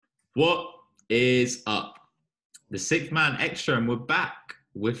What is up? The sixth man extra, and we're back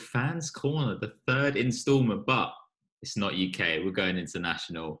with Fans Corner, the third installment, but it's not UK. We're going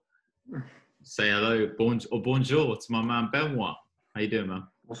international. Say hello, bonjour to my man Benoit. How you doing, man?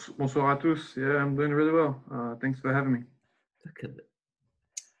 Bonsoir à tous. Yeah, I'm doing really well. Thanks for having me. Look at it.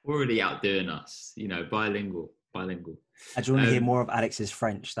 Already outdoing us, bilingual. I just want to hear more of Alex's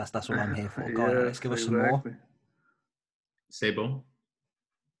French. That's what I'm here for. Go on, Alex, give us some more. C'est bon.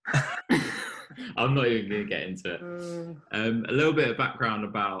 I'm not even going to get into it. A little bit of background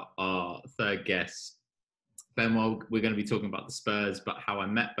about our third guest. Benoit, we're going to be talking about the Spurs, but how I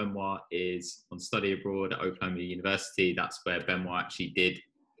met Benoit is on study abroad at Oklahoma University. That's where Benoit actually did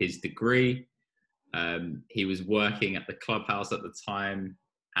his degree. He was working at the clubhouse at the time,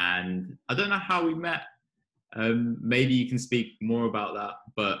 and I don't know how we met. Maybe you can speak more about that,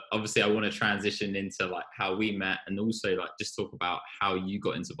 but obviously I want to transition into like how we met, and also like just talk about how you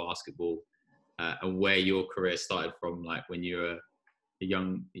got into basketball and where your career started from, like when you were a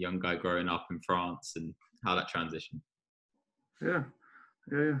young guy growing up in France, and how that transitioned. Yeah.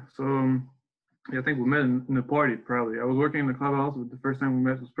 So I think we met in a party probably. I was working in the clubhouse, but the first time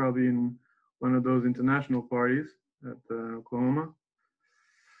we met was probably in one of those international parties at Oklahoma.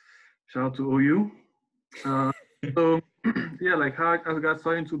 Shout out to OU. So yeah, like how I got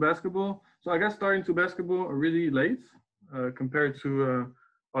started into basketball. So I got started into basketball really late compared to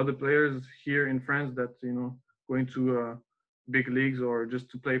other players here in France that going to big leagues or just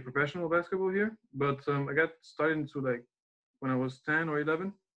to play professional basketball here. But I got started into like when I was 10 or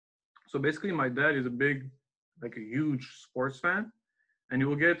 11. So basically, my dad is a huge sports fan, and he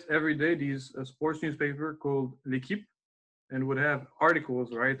will get every day these sports newspaper called L'Équipe, and would have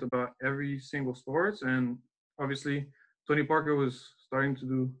articles, right, about every single sports. And obviously, Tony Parker was starting to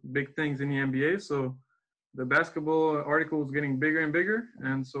do big things in the NBA. So the basketball article was getting bigger and bigger.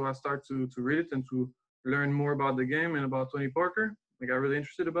 And so I started to read it and to learn more about the game and about Tony Parker. I got really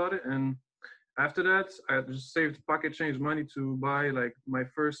interested about it. And after that, I just saved pocket change money to buy like my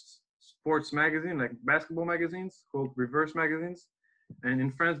first sports magazine, like basketball magazines called Reverse magazines. And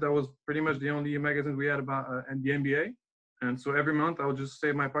in France, that was pretty much the only magazine we had about the NBA. And so every month I would just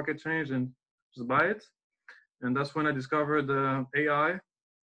save my pocket change and just buy it. And that's when I discovered AI,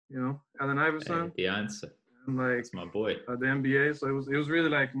 Allen Iverson. Hey, the answer. And like, that's my boy. The NBA. So it was really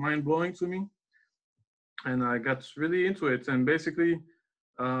like mind blowing to me. And I got really into it. And basically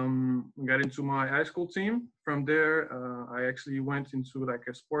got into my high school team. From there, I actually went into like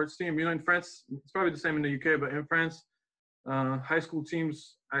a sports team. In France, it's probably the same in the UK, but in France, high school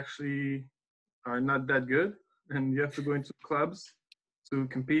teams actually are not that good. And you have to go into clubs to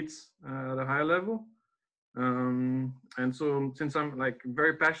compete at a high level. And so since I'm like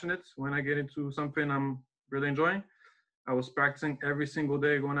very passionate, when I get into something I'm really enjoying, I was practicing every single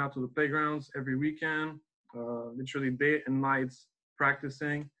day, going out to the playgrounds every weekend, literally day and nights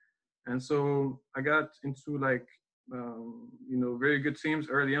practicing. And so I got into like, very good teams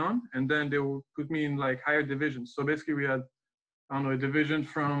early on. And then they will put me in like higher divisions. So basically we had, a division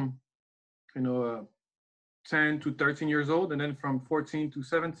from, 10 to 13 years old, and then from 14 to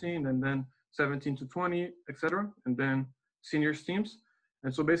 17, and then 17 to 20, etc. And then seniors teams.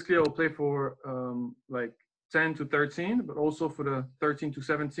 And so basically I will play for like 10 to 13, but also for the 13 to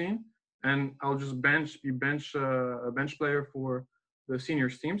 17. And I'll just be a bench player for the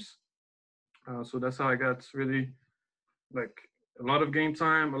seniors teams. So that's how I got really like a lot of game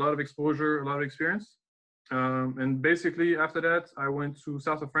time, a lot of exposure, a lot of experience. And basically after that, I went to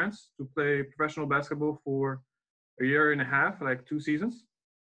south of France to play professional basketball for a year and a half, like 2 seasons,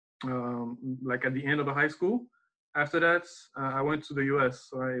 like at the end of the high school. After that, I went to the US.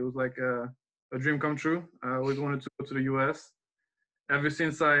 So it was like a dream come true. I always wanted to go to the US. Ever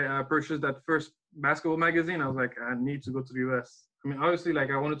since I purchased that first basketball magazine, I was like, I need to go to the US. I mean, obviously, like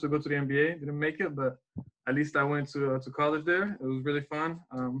I wanted to go to the NBA, didn't make it, but at least I went to college there. It was really fun.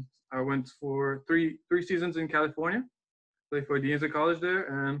 I went for three seasons in California, played for the Inter College there,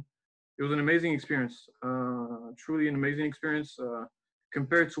 and it was an amazing experience. Truly an amazing experience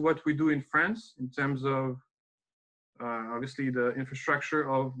compared to what we do in France in terms of obviously the infrastructure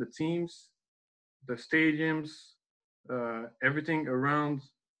of the teams, the stadiums, everything around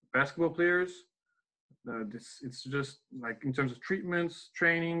basketball players. It's just like in terms of treatments,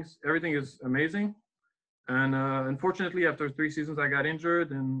 trainings, everything is amazing. And unfortunately, after 3 seasons, I got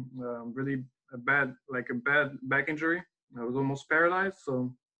injured and really a bad back injury. I was almost paralyzed.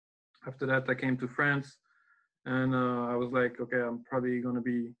 So after that, I came to France, and I was like, okay, I'm probably going to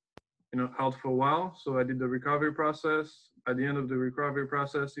be, out for a while. So I did the recovery process. At the end of the recovery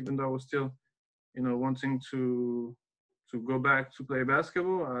process, even though I was still, wanting to go back to play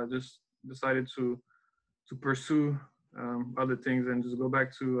basketball. I just decided to pursue other things and just go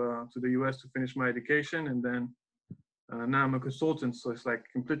back to the US to finish my education. And then now I'm a consultant, so it's like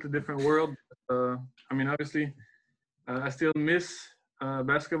a completely different world. I mean, obviously, I still miss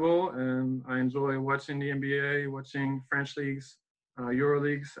basketball, and I enjoy watching the NBA, watching French leagues, Euro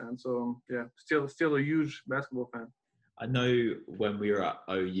leagues, and so yeah, still a huge basketball fan. I know when we were at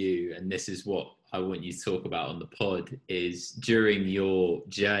OU, and this is what I want you to talk about on the pod, is during your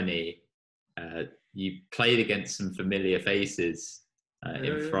journey, you played against some familiar faces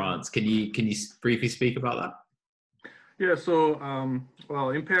in France. Can you briefly speak about that? Yeah, so, well,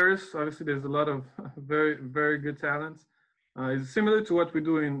 in Paris, obviously, there's a lot of very, very good talent. It's similar to what we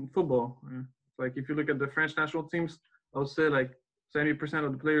do in football. Like, if you look at the French national teams, I would say, like, 70%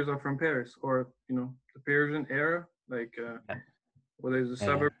 of the players are from Paris, or, you know, the Parisian era, like, where there's a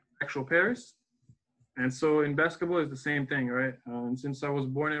suburb of actual Paris. And so in basketball, it's the same thing, right? And since I was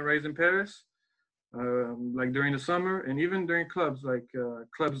born and raised in Paris, like during the summer and even during clubs, like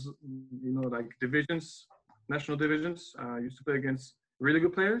clubs, you know, like divisions, national divisions, I used to play against really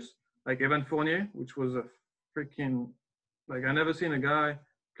good players like Evan Fournier, which was a freaking, like, I never seen a guy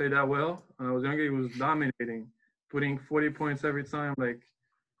play that well. When I was younger, he was dominating, putting 40 points every time. Like,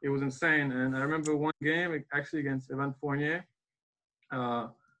 it was insane. And I remember one game actually against Evan Fournier.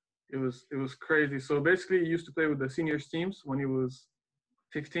 It was crazy. So basically, he used to play with the seniors teams when he was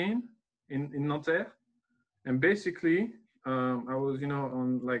 15 in Nanterre. And basically, I was, you know,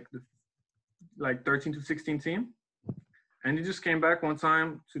 on like the 13 to 16 team. And he just came back one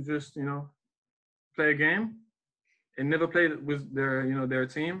time to just, you know, play a game and never played with their, you know, their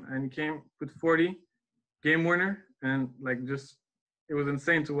team. And he came with 40, game winner. And like, just, it was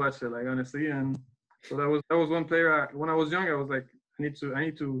insane to watch it, like, honestly. And so that was one player. When I was young, I was like, I need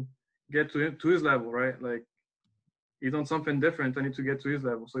to get to his level, right? Like, he's on something different. I need to get to his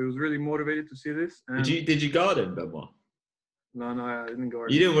level. So he was really motivated to see this. And Did you guard him, Benoit? No, I didn't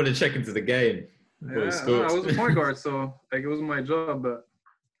guard. You didn't want to check into the game. Yeah, no, I was a point guard, so like it wasn't my job. But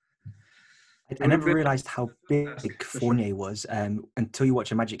I never realized how big Fournier was until you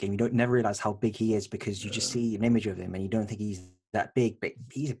watch a Magic game. You don't never realize how big he is because you just see an image of him and you don't think he's that big. But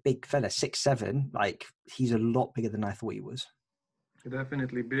he's a big fella, 6'7". Like, he's a lot bigger than I thought he was.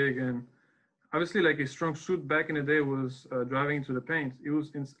 Definitely big, and obviously, like, his strong suit back in the day was driving into the paint. It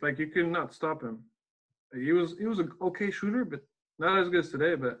was like you could not stop him. He was an okay shooter, but not as good as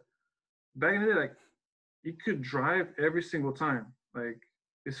today. But back in the day, like, he could drive every single time. Like,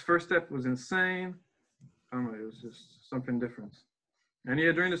 his first step was insane. I don't know, it was just something different. And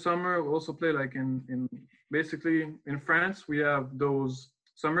yeah, during the summer, we also play like in basically in France, we have those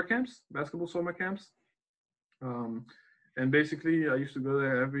summer camps, basketball summer camps. And basically, I used to go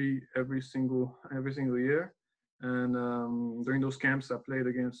there every single year. And during those camps, I played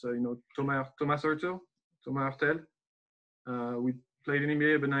against Thomas Hurtel. We played in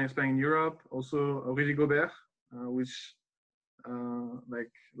NBA, but now he's playing in Europe. Also, Rudy Gobert, which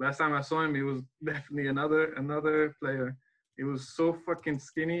like last time I saw him, he was definitely another player. He was so fucking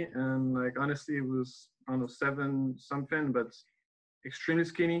skinny, and like honestly, it was, I don't know, 7 something, but extremely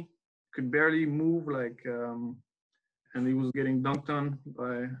skinny. Could barely move, like, and he was getting dunked on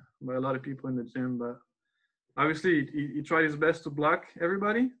by a lot of people in the gym. But obviously, he tried his best to block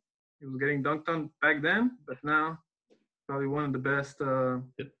everybody. He was getting dunked on back then, but now probably one of the best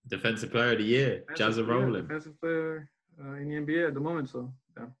defensive player of the year. Jazz are rolling. Defensive player in the NBA at the moment. So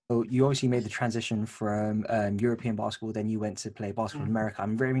yeah. So you obviously made the transition from European basketball, then you went to play basketball in America.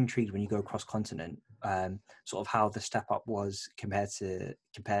 I'm very intrigued when you go across continent, sort of how the step up was compared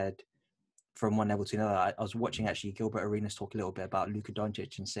from one level to another. I was watching actually Gilbert Arenas talk a little bit about Luka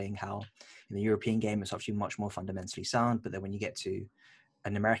Doncic and saying how in the European game it's actually much more fundamentally sound, but then when you get to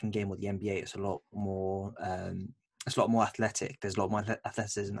an American game or the NBA, it's a lot more athletic. There's a lot more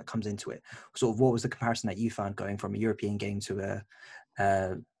athleticism that comes into it. Sort of, what was the comparison that you found going from a European game to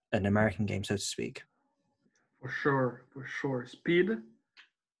an American game, so to speak? For sure. Speed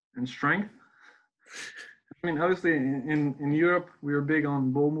and strength. I mean, obviously, in Europe, we were big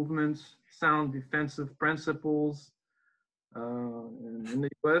on ball movements, sound defensive principles. And in the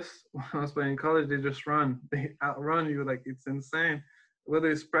US, when I was playing college, they just run. They outrun you, like, it's insane.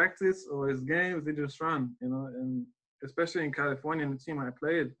 Whether it's practice or it's games, they just run, and especially in California, in the team I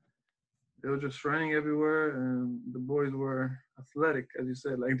played, they were just running everywhere, and the boys were athletic, as you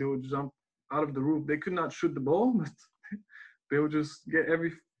said. Like, they would jump out of the roof. They could not shoot the ball, but they would just get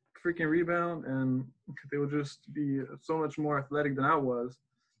every freaking rebound, and they would just be so much more athletic than I was,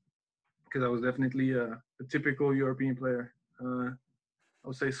 because I was definitely a typical European player. I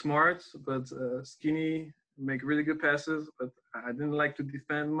would say smart, but skinny, make really good passes, but I didn't like to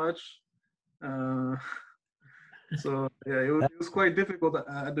defend much. So yeah, it was quite difficult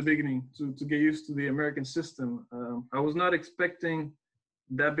at the beginning to get used to the American system. I was not expecting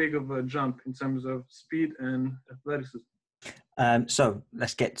that big of a jump in terms of speed and athleticism. So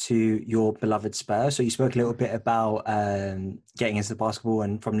let's get to your beloved Spurs. So you spoke a little bit about getting into basketball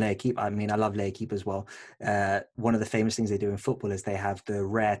and from L'Équipe. I mean, I love L'Équipe as well. One of the famous things they do in football is they have the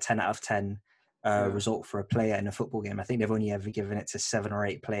rare 10 out of 10 result for a player in a football game. I think they've only ever given it to 7 or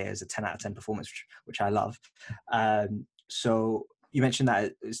 8 players, a 10 out of 10 performance, which I love. So you mentioned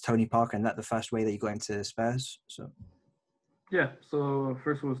that it's Tony Parker, and that the first way that you got into Spurs. So yeah, so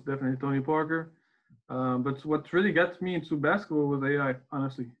first was definitely Tony Parker. But what really got me into basketball was AI,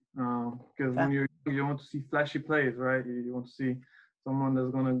 honestly. Because when you want to see flashy plays, right? You want to see someone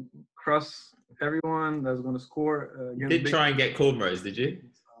that's going to cross everyone, that's going to score. You did try and get cornrows, did you?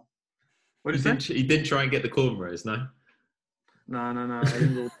 What did you say? You didn't try and get the cornrows, no? No. I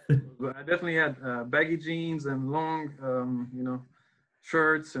didn't go. But I definitely had baggy jeans and long,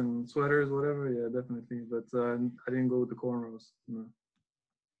 shirts and sweaters, whatever. Yeah, definitely. But I didn't go with the cornrows. No.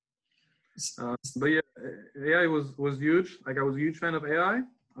 But yeah, AI was huge. Like I was a huge fan of AI.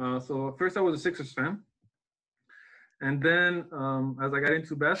 So first I was a Sixers fan, and then as I got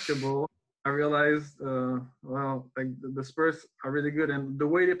into basketball, I realized, like the Spurs are really good, and the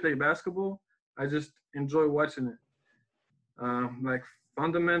way they play basketball, I just enjoy watching it. Like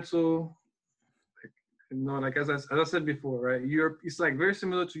fundamental, like as I said before, right? Europe, it's like very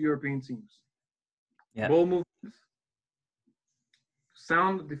similar to European teams. Yeah. Ball movements,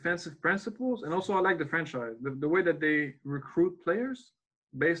 sound defensive principles, and also I like the franchise, the way that they recruit players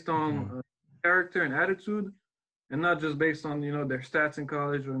based on character and attitude, and not just based on their stats in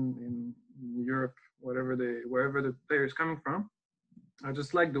college or in Europe, wherever the player is coming from. I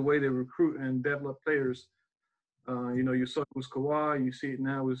just like the way they recruit and develop players. You saw it with Kawhi, you see it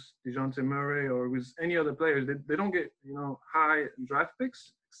now with DeJounte Murray or with any other players. They don't get high draft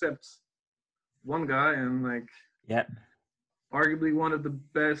picks except one guy, and like arguably one of the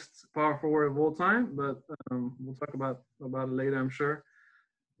best power forward of all time, but we'll talk about it later, I'm sure.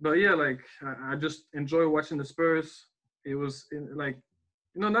 But yeah, like I just enjoy watching the Spurs. It was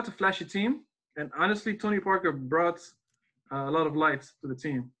not a flashy team, and honestly, Tony Parker brought a lot of light to the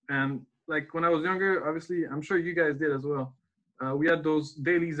team. And like when I was younger, obviously, I'm sure you guys did as well. We had those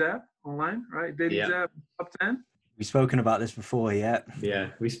daily zap online, right? Daily zap top 10. We've spoken about this before, yeah. Yeah,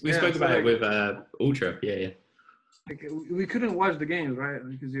 we spoke about it with Ultra, yeah. Like, we couldn't watch the games, right?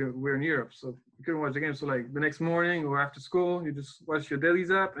 Because we're in Europe, so we couldn't watch the games. So like the next morning or after school, you just watch your daily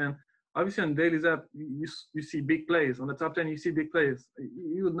zap, and obviously on daily zap, you see big plays. On the top 10, you see big plays.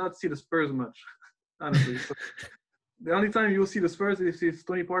 You would not see the Spurs much, honestly. So the only time you'll see the Spurs is if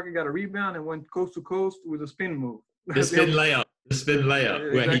Tony Parker got a rebound and went coast to coast with a spin move. The spin layup,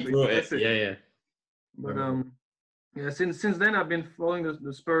 where exactly. he brought it. Yeah. But since then I've been following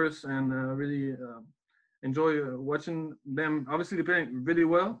the Spurs and really enjoy watching them. Obviously, they're playing really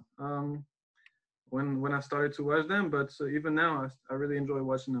well when I started to watch them, but even now, I really enjoy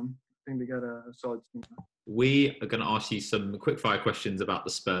watching them. I think they got a solid team. We are going to ask you some quick-fire questions about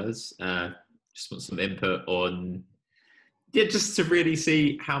the Spurs. Just want some input on, just to really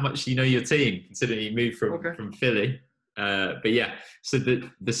see how much you know your team, considering you moved from Philly. But yeah, so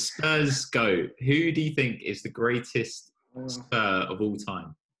the Spurs go. Who do you think is the greatest Spur of all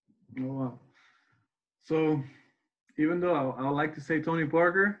time? Oh, wow. So, even though I like to say Tony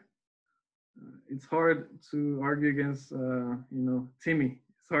Parker, it's hard to argue against, Timmy.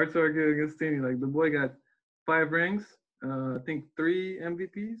 It's hard to argue against Timmy. Like, the boy got 5 rings, I think 3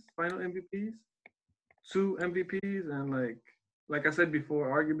 MVPs, final MVPs, 2 MVPs, and like I said before,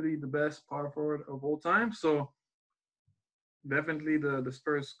 arguably the best power forward of all time. So, definitely the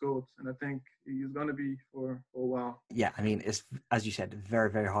Spurs GOAT, and I think he's going to be for a while. Yeah, I mean, it's, as you said, very,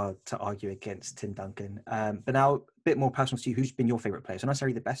 very hard to argue against Tim Duncan. But now, a bit more personal to you, who's been your favourite player? So not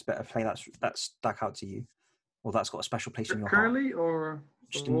necessarily the best, but a player that's stuck out to you, or that's got a special place in your heart. Currently, or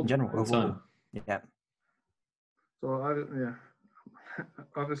just in general, overall? Yeah. So,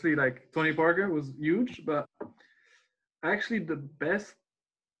 obviously, like, Tony Parker was huge, but actually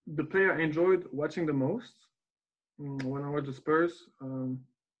the player I enjoyed watching the most when I watched the Spurs,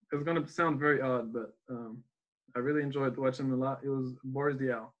 it's going to sound very odd, but I really enjoyed watching him a lot. It was Boris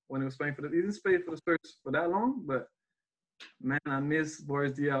Diaw when he was playing he didn't play for the Spurs for that long, but man, I miss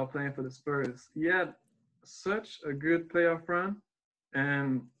Boris Diaw playing for the Spurs. He had such a good playoff run,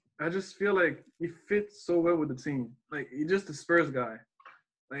 and I just feel like he fits so well with the team. Like, he's just a Spurs guy.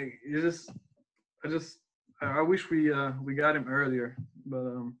 Like, I wish we got him earlier,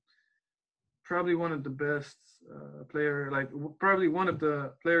 but probably one of the best player, like probably one of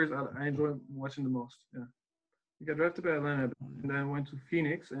the players I enjoy watching the most. Yeah, he got drafted by Atlanta and then went to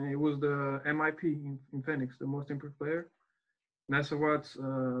Phoenix, and it was the MIP in Phoenix, the most improved player. And that's what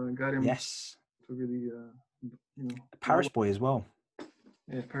got him to really, Paris boy as well.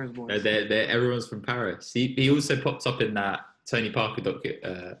 Yeah, Paris boy. Everyone's from Paris. He also popped up in that Tony Parker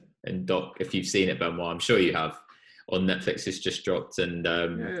doc, if you've seen it, Benoit. I'm sure you have. On Netflix, it's just dropped, and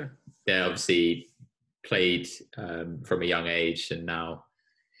they obviously played from a young age, and now.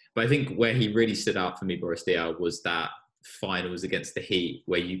 But I think where he really stood out for me, Boris Diaw, was that finals against the Heat,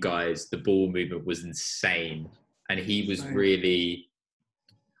 where you guys, the ball movement was insane, and he was really.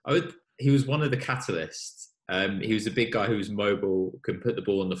 He was one of the catalysts. He was a big guy who was mobile, can put the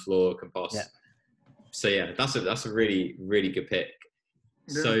ball on the floor, can pass. Yeah. So yeah, that's a really, really good pick.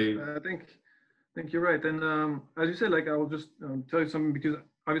 Yeah, so I think you're right. And as you said, like I will just tell you something, because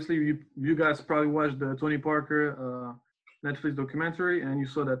obviously you guys probably watched the Tony Parker Netflix documentary, and you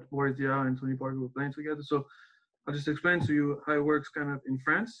saw that Boris Diaw and Tony Parker were playing together. So I'll just explain to you how it works kind of in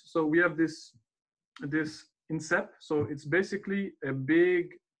France. So we have this INSEP. So it's basically a big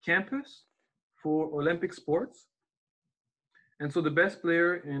campus for Olympic sports. And so the best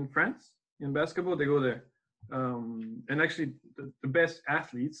player in France in basketball, they go there. And actually the best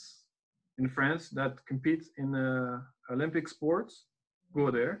athletes in France that compete in Olympic sports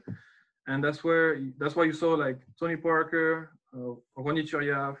go there. And that's why you saw like Tony Parker, Ronny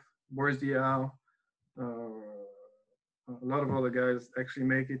Turiaf, Boris Diaw, a lot of other guys actually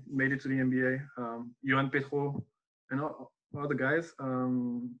made it to the NBA. Johan Petro and all the guys,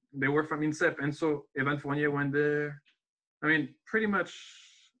 they were from INSEP. And so Evan Fournier went there. I mean, pretty much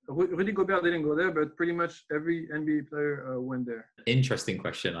Rudy Gobert didn't go there, but pretty much every NBA player went there. Interesting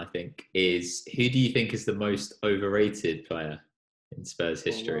question, I think, is who do you think is the most overrated player in Spurs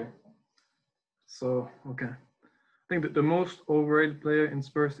history? Oh, wow. So, okay. I think that the most overrated player in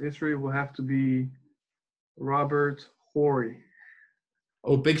Spurs history will have to be Robert Horry.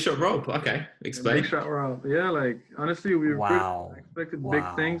 Oh, Big Shot Rob. Okay, explain. Big Shot Rob. Yeah, like, honestly, we expected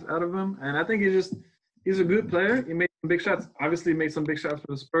big things out of him. And I think he's a good player. He made some big shots. Obviously, made some big shots for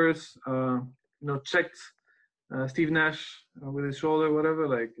the Spurs. Checked Steve Nash with his shoulder, whatever.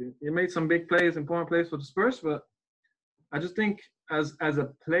 Like, he made some big plays, important plays for the Spurs. But I just think as a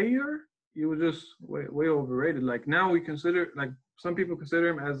player, he was just way overrated. Like, now we consider, like, some people consider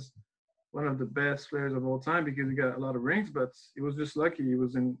him as one of the best players of all time because he got a lot of rings. But he was just lucky. He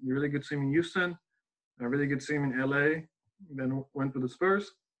was in a really good team in Houston, a really good team in LA, then went to the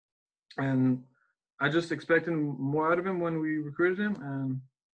Spurs. And I just expected more out of him when we recruited him, and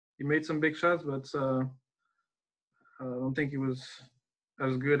he made some big shots, but I don't think he was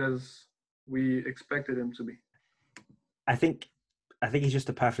as good as we expected him to be. I think he's just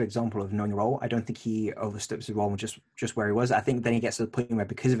a perfect example of knowing your role. I don't think he oversteps his role just where he was. I think then he gets to the point where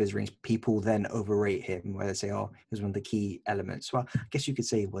because of his rings, people then overrate him, where they say, oh, he was one of the key elements. Well, I guess you could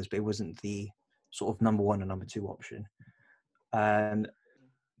say he was, but it wasn't the sort of number one and number two option.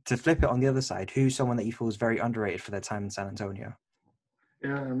 To flip it on the other side, who's someone that you feel is very underrated for their time in San Antonio?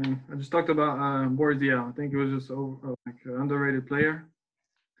 Yeah, I mean, I just talked about Boris Diaw. I think he was just an underrated player.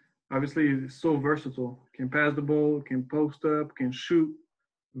 Obviously, he's so versatile. Can pass the ball, can post up, can shoot.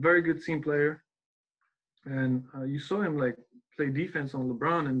 Very good team player. And you saw him like play defense on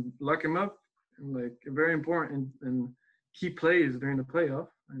LeBron and lock him up, and like very important and key plays during the playoff,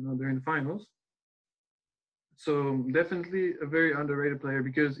 during the finals. So definitely a very underrated player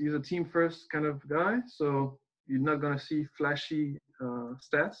because he's a team first kind of guy. So you're not going to see flashy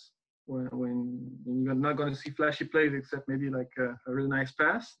stats when you're not going to see flashy plays except maybe like a really nice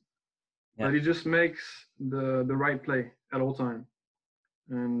pass. Yeah. But he just makes the right play at all time.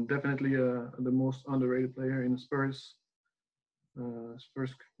 And definitely the most underrated player in the Spurs.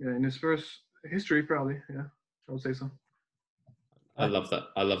 In his Spurs history, probably. Yeah, I would say so. I love that.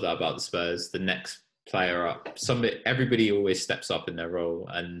 I love that about the Spurs. The next player up, everybody always steps up in their role,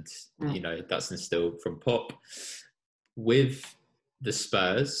 and that's instilled from Pop. With the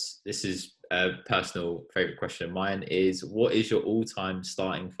Spurs, this is a personal favorite question of mine, is what is your all-time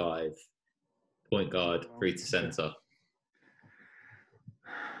starting five? Point guard, three to center.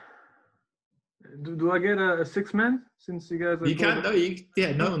 Do I get a six-man since you guys are... You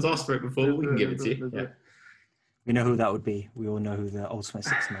can. No one's asked for it before. We can give it to you. Yeah. We know who that would be. We all know who the ultimate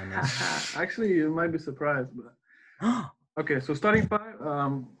six-man is. Actually, you might be surprised, but okay. So starting five,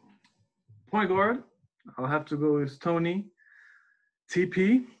 point guard, I'll have to go with Tony,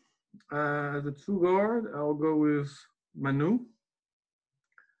 TP. The two guard, I'll go with Manu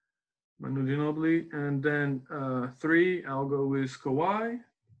Ginobili, and then three, I'll go with Kawhi,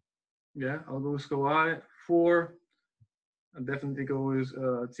 Yeah, I'll go with Kawhi. 4, I'll definitely go with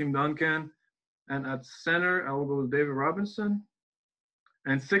Tim Duncan. And at center, I will go with David Robinson.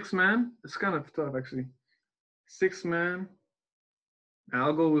 And 6-man, it's kind of tough actually. 6-man,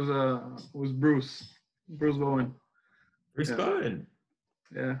 I'll go with Bruce Bowen. Bruce Bowen.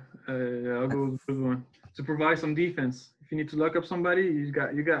 Yeah, I'll go with Bruce Bowen to provide some defense. If you need to lock up somebody, you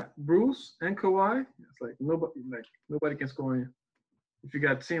got Bruce and Kawhi. It's like nobody can score on you. If you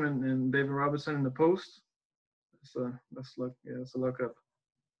got Tim and David Robinson in the post, that's luck. Yeah, it's a lock up.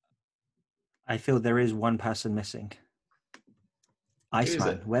 I feel there is one person missing.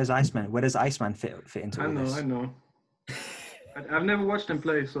 Iceman. Where's Iceman? Where does Iceman fit into all this? I know. I've never watched him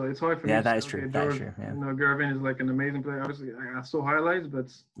play, so it's hard for me. Yeah, that is true. That is true. Yeah. Gervin is like an amazing player. Obviously, I saw highlights,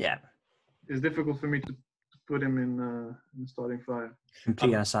 but yeah, it's difficult for me to put him in the starting 5.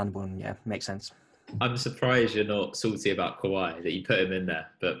 Completely understandable. And yeah, makes sense. I'm surprised you're not salty about Kawhi that you put him in there,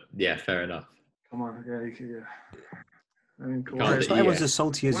 but yeah, fair enough. Come on, yeah. I mean, Kawhi. I was as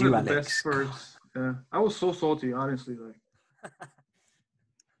salty as you, Alex. Yeah, I was so salty, honestly. Like,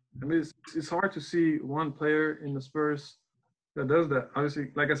 I mean, it's hard to see one player in the Spurs that does that.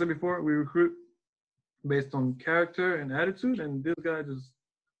 Obviously, like I said before, we recruit based on character and attitude, and this guy just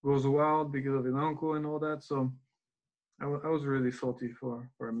goes wild because of his uncle and all that. So I was really salty for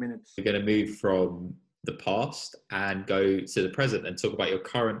a minute. We're going to move from the past and go to the present and talk about your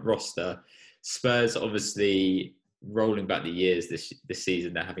current roster. Spurs, obviously, rolling back the years this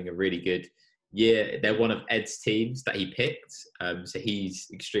season, they're having a really good year. They're one of Ed's teams that he picked, so he's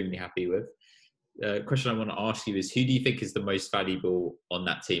extremely happy with. The question I want to ask you is, who do you think is the most valuable on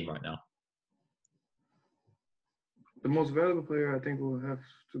that team right now? The most valuable player, I think, will have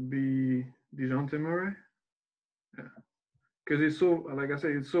to be DeJounte Murray. Yeah. Because he's so, like I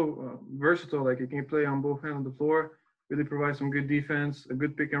said, he's so versatile. Like, he can play on both ends of the floor, really provide some good defense, a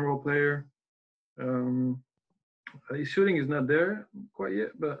good pick and roll player. His shooting is not there quite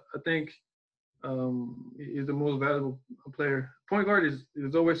yet, but I think he's the most valuable player. Point guard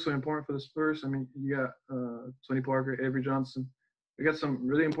is always so important for the Spurs. I mean, you got Tony Parker, Avery Johnson. We got some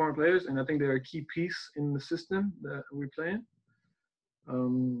really important players, and I think they're a key piece in the system that we're playing.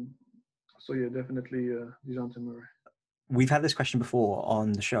 So yeah, definitely DeJounte Murray. We've had this question before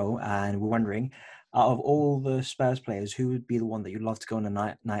on the show, and we're wondering, out of all the Spurs players, who would be the one that you'd love to go on a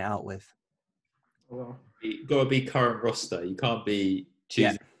night out with? Well, You've got to be current roster. You can't be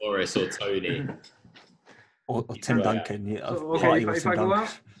choosing Boris or Tony. or Tim Duncan. Yeah, so, okay, if I go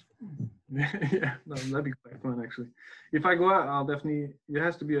out, yeah, no, that'd be quite fun actually. If I go out, I'll definitely. It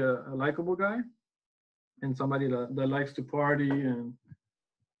has to be a likable guy, and somebody that likes to party and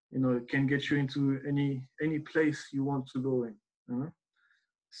can get you into any place you want to go in.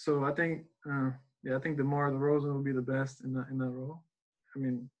 So I think, I think DeMar DeRozan would be the best in that role. I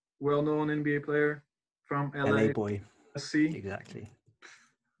mean, well-known NBA player from LA boy. SC. Exactly.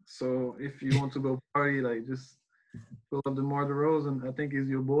 So if you want to go party, like just go up DeMar DeRozan. I think he's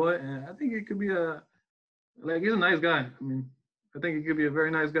your boy, and I think it could be he's a nice guy. I mean, I think he could be a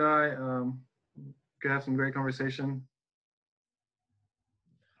very nice guy. Could have some great conversation.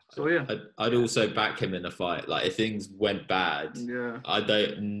 So yeah, I'd also back him in a fight. Like if things went bad, you're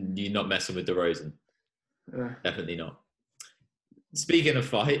not messing with DeRozan. Definitely not. Speaking of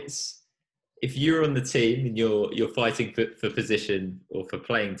fights, if you're on the team and you're fighting for position or for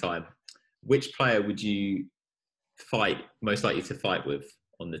playing time, which player would you fight most likely to fight with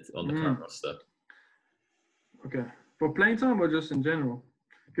on the current roster? Okay, for playing time or just in general?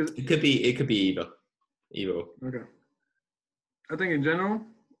 Because it could be either. Okay, I think in general,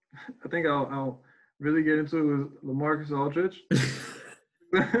 I think I'll really get into it with LaMarcus Aldridge.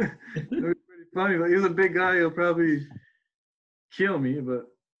 It's pretty funny. Like, he's a big guy. He'll probably kill me, but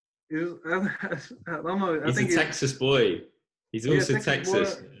I don't know. He's a Texas boy. He's also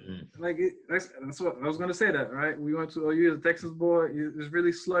Texas. That's what I was gonna say. That right? We went to OU as a Texas boy. He's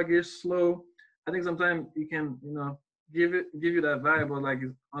really sluggish, slow. I think sometimes he can, give you that vibe, but like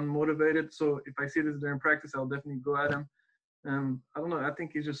he's unmotivated. So if I see this during practice, I'll definitely go at him. I don't know. I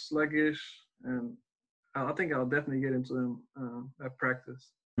think he's just sluggish, and I think I'll definitely get into him at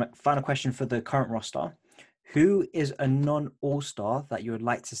practice. Final question for the current roster. Who is a non-all-star that you would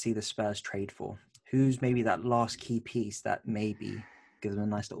like to see the Spurs trade for? Who's maybe that last key piece that maybe gives them a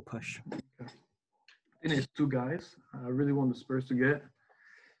nice little push? I think it's 2 guys I really want the Spurs to get.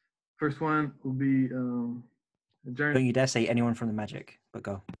 First one will be Don't you dare say anyone from the Magic, but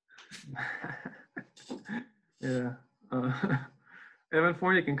go. Yeah. Evan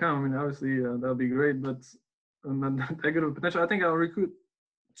Fournier can come. I mean, obviously, that would be great, but that good of potential. I think I'll recruit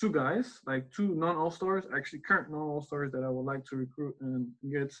 2 guys, like 2 non-all-stars, actually current non-all-stars that I would like to recruit and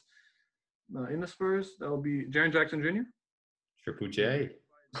get. in the Spurs, that will be Jaren Jackson Jr. Triple J.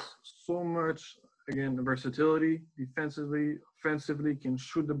 So much, again, the versatility, defensively, offensively, can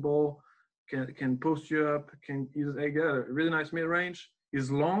shoot the ball, can post you up, he's got a really nice mid-range. He's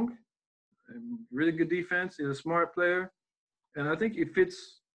long, really good defense. He's a smart player. And I think he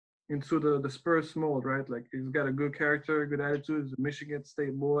fits into the Spurs mold, right? Like, he's got a good character, good attitude. He's a Michigan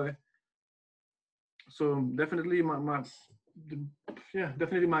State boy. So definitely my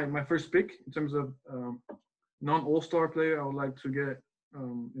first pick in terms of non-All-Star player I would like to get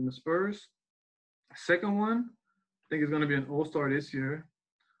in the Spurs. Second one, I think is going to be an All-Star this year,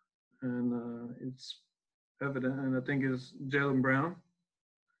 and it's evident. And I think is Jaylen Brown.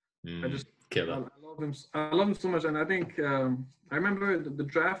 I just killer. I love him so much, and I think I remember the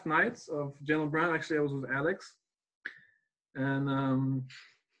draft nights of Jaylen Brown. Actually, I was with Alex, and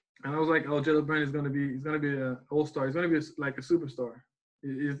I was like, oh, Jaylen Brown is going to be an All-Star. He's going to be like a superstar.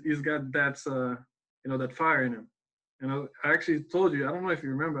 He's got that that fire in him. And I actually told you, I don't know if you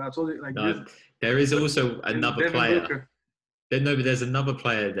remember, I told you like no, this. There is also another player. Booker. But there's another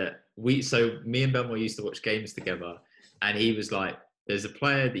player that me and Benoit used to watch games together, and he was like, there's a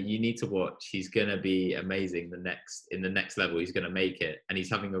player that you need to watch. He's going to be amazing in the next level. He's going to make it. And he's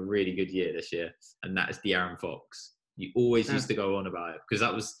having a really good year this year. And that is De'Aaron Fox. You always used to go on about it because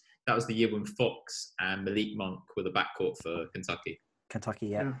that was the year when Fox and Malik Monk were the backcourt for Kentucky. Kentucky,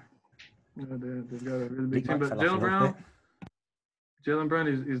 yeah. They've got a really big team. But Jaylen Brown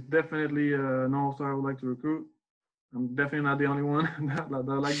is definitely an All-Star I would like to recruit. I'm definitely not the only one that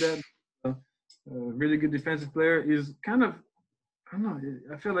like that. Really good defensive player. Is kind of, I don't know,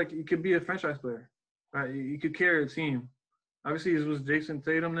 I feel like he could be a franchise player. Right? He could carry a team. Obviously, he's with Jason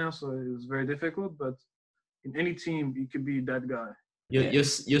Tatum now, so it's very difficult. But in any team, he could be that guy. You're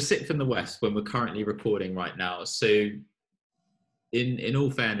sixth in the West when we're currently recording right now. So in all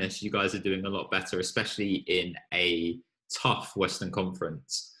fairness, you guys are doing a lot better, especially in a tough Western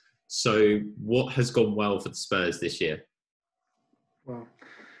Conference. So what has gone well for the Spurs this year? Wow.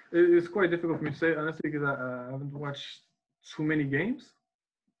 It's quite difficult for me to say, honestly, because I haven't watched too many games.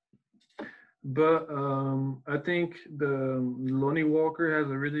 But I think the Lonnie Walker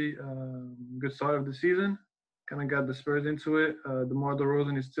has a really good start of the season. Kind of got the Spurs into it. DeMar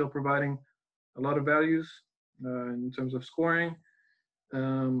DeRozan is still providing a lot of values in terms of scoring.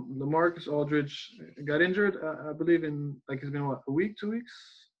 LaMarcus Aldridge got injured, I believe, it's been a week, 2 weeks?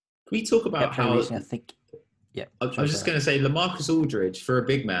 Can we talk about how... I think, yeah. I was just going to say, LaMarcus Aldridge, for a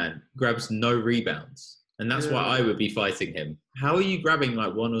big man, grabs no rebounds. And that's why I would be fighting him. How are you grabbing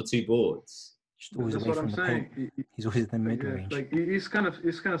like one or two boards? Just always away from the paint. He's always in the mid-range. Like he's kind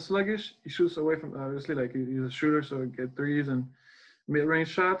of sluggish. He shoots away from, obviously, like he's a shooter, so he get threes and mid-range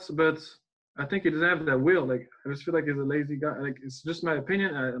shots. But I think he doesn't have that will. Like, I just feel like he's a lazy guy. Like, it's just my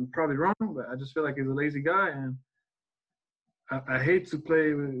opinion. I'm probably wrong, but I just feel like he's a lazy guy, and I hate to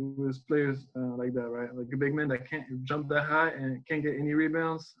play with players like that, right? Like a big man that can't jump that high and can't get any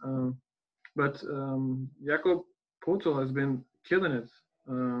rebounds. But Jakob Poeltl has been killing it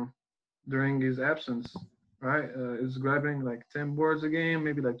during his absence, right? He's grabbing like 10 boards a game,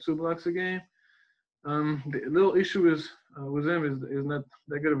 maybe like 2 blocks a game. The little issue is with him is not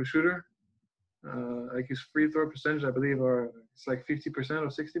that good of a shooter. Like his free throw percentage, I believe, it's like 50% or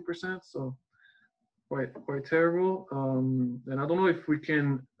 60%, so quite terrible. And I don't know if we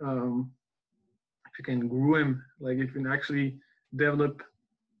can grow him, like if we can actually develop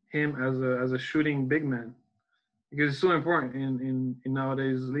him as a shooting big man, because it's so important in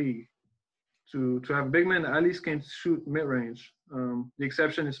nowadays league to have a big man that at least can shoot mid range. The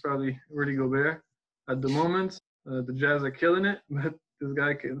exception is probably Rudy Gobert at the moment. The Jazz are killing it, but this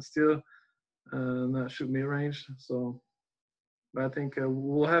guy can still not shoot mid range. So, but I think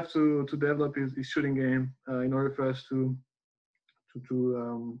we'll have to develop his shooting game in order for us to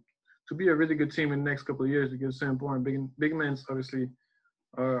be a really good team in the next couple of years, because it's so important. Big men obviously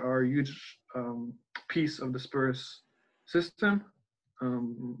are a huge piece of the Spurs system. I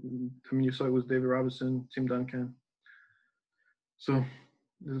mean, you saw it was David Robinson, Tim Duncan. So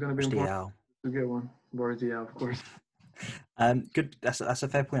there's going to be important to get one. Boris Diaw, of course. Good. That's a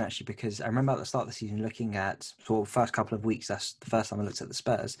fair point, actually, because I remember at the start of the season looking at sort of first couple of weeks. That's the first time I looked at the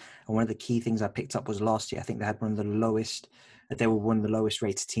Spurs, and one of the key things I picked up was last year. I think they had one of the lowest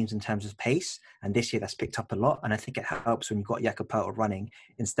rated teams in terms of pace, and this year that's picked up a lot. And I think it helps when you've got Jakob Poeltl running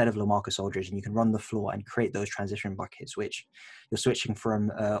instead of LaMarcus Aldridge, and you can run the floor and create those transition buckets, which you're switching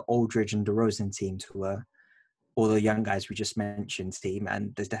from Aldridge and DeRozan team to all the young guys we just mentioned team,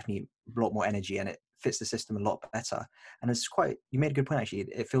 and there's definitely a lot more energy, and it fits the system a lot better. And it's you made a good point, actually.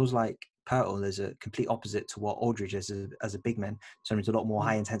 It feels like Pirtle is a complete opposite to what Aldridge is as a big man. So he's a lot more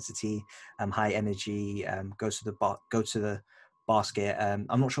high intensity, high energy, go to the basket.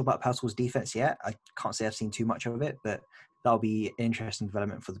 I'm not sure about Pirtle's defense yet. I can't say I've seen too much of it, but that'll be an interesting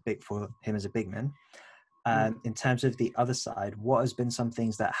development for him as a big man. In terms of the other side, what has been some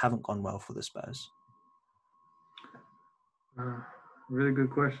things that haven't gone well for the Spurs? Really good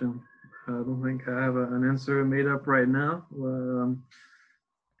question. I don't think I have an answer made up right now.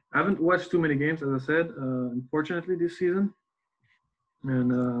 I haven't watched too many games, as I said, unfortunately this season.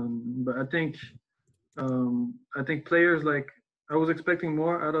 And but I think players like, I was expecting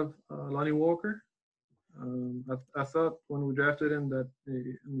more out of Lonnie Walker. I thought when we drafted him that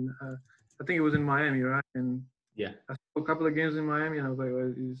I think it was in Miami, right? And yeah, I saw a couple of games in Miami, and I was like,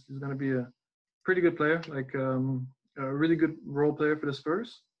 well, he's going to be a pretty good player, like a really good role player for the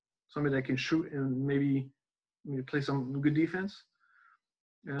Spurs, somebody that can shoot and maybe play some good defense.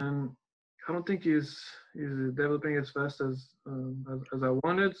 And I don't think he's developing as fast as I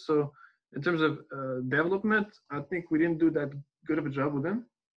wanted. So in terms of development, I think we didn't do that good of a job with him.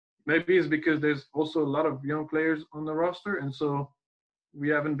 Maybe it's because there's also a lot of young players on the roster, and so we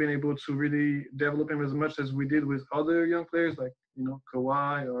haven't been able to really develop him as much as we did with other young players like,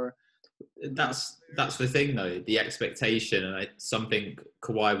 Kawhi or. That's the thing though, the expectation, and something.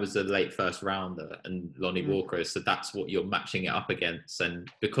 Kawhi was a late first rounder and Lonnie Walker, so that's what you're matching it up against. And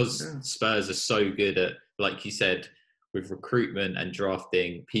because Spurs are so good at, like you said, with recruitment and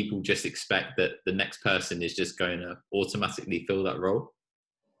drafting, people just expect that the next person is just going to automatically fill that role.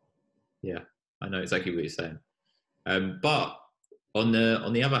 Yeah, I know exactly what you're saying. But on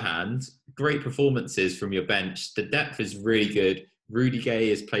the other hand, great performances from your bench. The depth is really good. Rudy Gay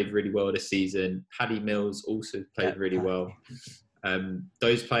has played really well this season. Paddy Mills also played really well.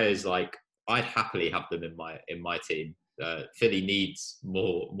 Those players, like, I'd happily have them in my team. Philly needs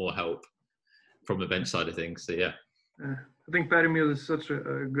more help from the bench side of things. So yeah, I think Paddy Mills is such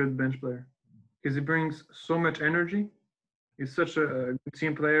a good bench player because he brings so much energy. He's such a good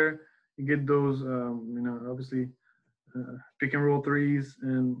team player. You get those, obviously pick and roll threes,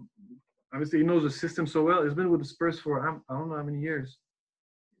 and obviously he knows the system so well. He's been with the Spurs for I don't know how many years.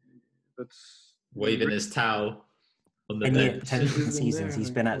 That's waving his towel on the bench. 10 seasons. He's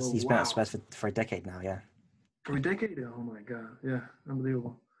been at Spurs for a decade now. Yeah. For a decade? Oh my God! Yeah,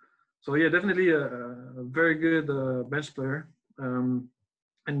 unbelievable. So yeah, definitely a very good bench player, and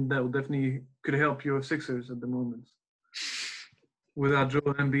that will definitely could help your Sixers at the moment. Without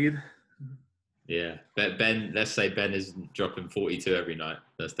Joel Embiid. Yeah, Ben. Let's say Ben is dropping 42 every night.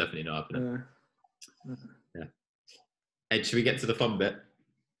 That's definitely not happening. Yeah. Ed, should we get to the fun bit?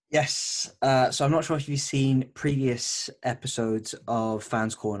 Yes. So I'm not sure if you've seen previous episodes of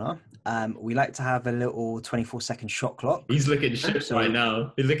Fans Corner. We like to have a little 24-second shot clock. He's looking shit right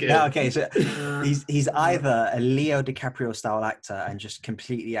now. He's looking. Yeah. Okay. So he's either a Leo DiCaprio style actor and just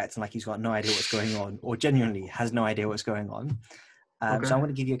completely acting like he's got no idea what's going on, or genuinely has no idea what's going on. So I'm going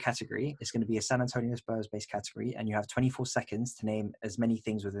to give you a category. It's going to be a San Antonio Spurs-based category, and you have 24 seconds to name as many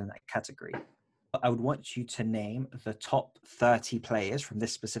things within that category. I would want you to name the top 30 players from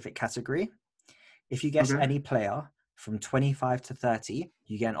this specific category. If you guess any player from 25 to 30,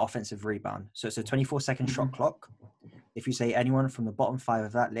 you get an offensive rebound. So it's a 24-second shot clock. If you say anyone from the bottom 5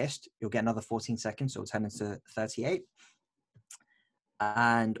 of that list, you'll get another 14 seconds, so it'll turn into 38.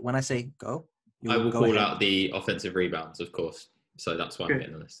 And when I say go, I will call out the offensive rebounds, of course. So that's why I'm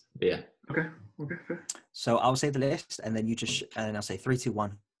getting the list. But yeah. Okay, fair. So I'll say the list, and then and I'll say 3, 2,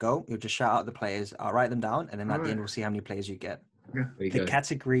 1, go. You'll just shout out the players. I'll write them down, and then at the end we'll see how many players you get. Okay. The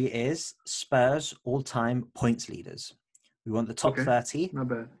category is Spurs all-time points leaders. We want the top 30. Not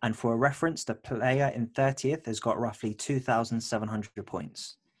bad. And for a reference, the player in 30th has got roughly 2,700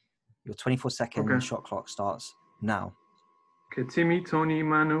 points. Your 24-second shot clock starts now. Okay, Timmy, Tony,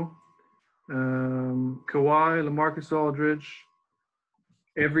 Manu, Kawhi, LaMarcus Aldridge,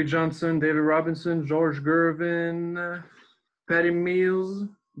 Avery Johnson, David Robinson, George Gervin, Patty Mills,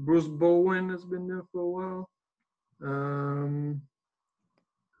 Bruce Bowen has been there for a while.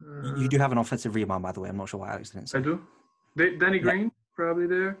 You do have an offensive rebound, by the way. I'm not sure why Alex didn't say. I do. Danny Green, probably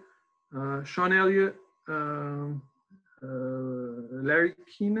there. Sean Elliott, Larry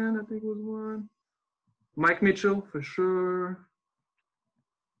Keenan, I think was one. Mike Mitchell, for sure.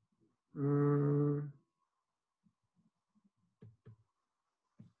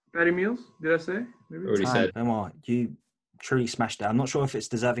 Patty Mills, did I say? Maybe? Already said. Benoit, you truly smashed it. I'm not sure if it's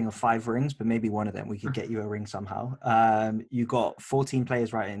deserving of 5 rings, but maybe one of them we could get you a ring somehow. You got 14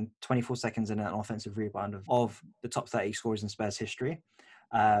 players right in 24 seconds and an offensive rebound of the top 30 scorers in Spurs history.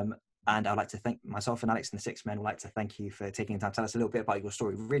 And I'd like to thank myself and Alex and the Six Men would like to thank you for taking the time to tell us a little bit about your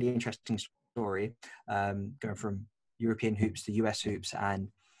story. Really interesting story, going from European hoops to US hoops and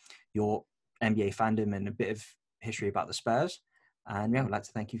your NBA fandom and a bit of history about the Spurs. And yeah, I'd like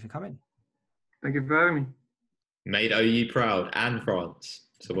to thank you for coming. Thank you for having me. Made OU proud and France.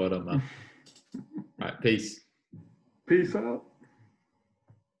 So well done, man. Right, peace. Peace out.